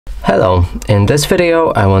Hello, in this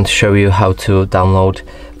video I want to show you how to download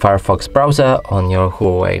Firefox browser on your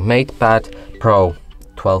HUAWEI MatePad Pro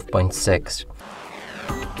 12.6.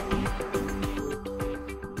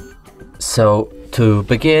 So to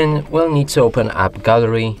begin, we'll need to open App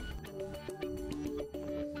Gallery.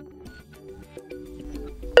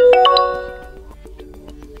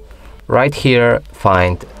 Right here,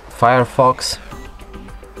 find Firefox.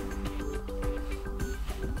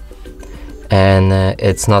 And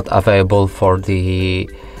it's not available for the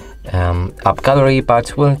App Gallery,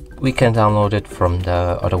 but we can download it from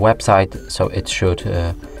the other website, so it should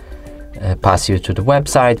pass you to the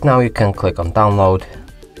website. Now you can click on download.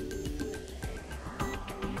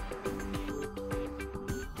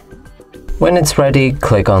 When it's ready,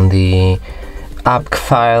 click on the app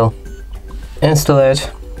file, install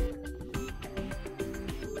it,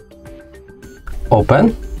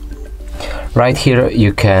 open. Right here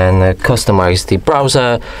you can customize the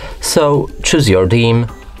browser, so choose your theme,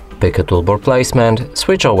 pick a toolbar placement,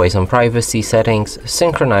 switch always on privacy settings,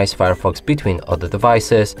 synchronize Firefox between other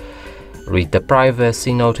devices, read the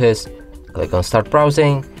privacy notice, click on start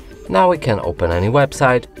browsing. Now we can open any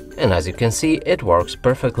website, and as you can see, it works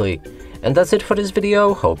perfectly. And that's it for this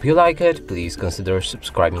video. Hope you like it. Please consider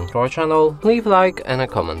subscribing to our channel, leave a like and a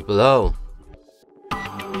comment below.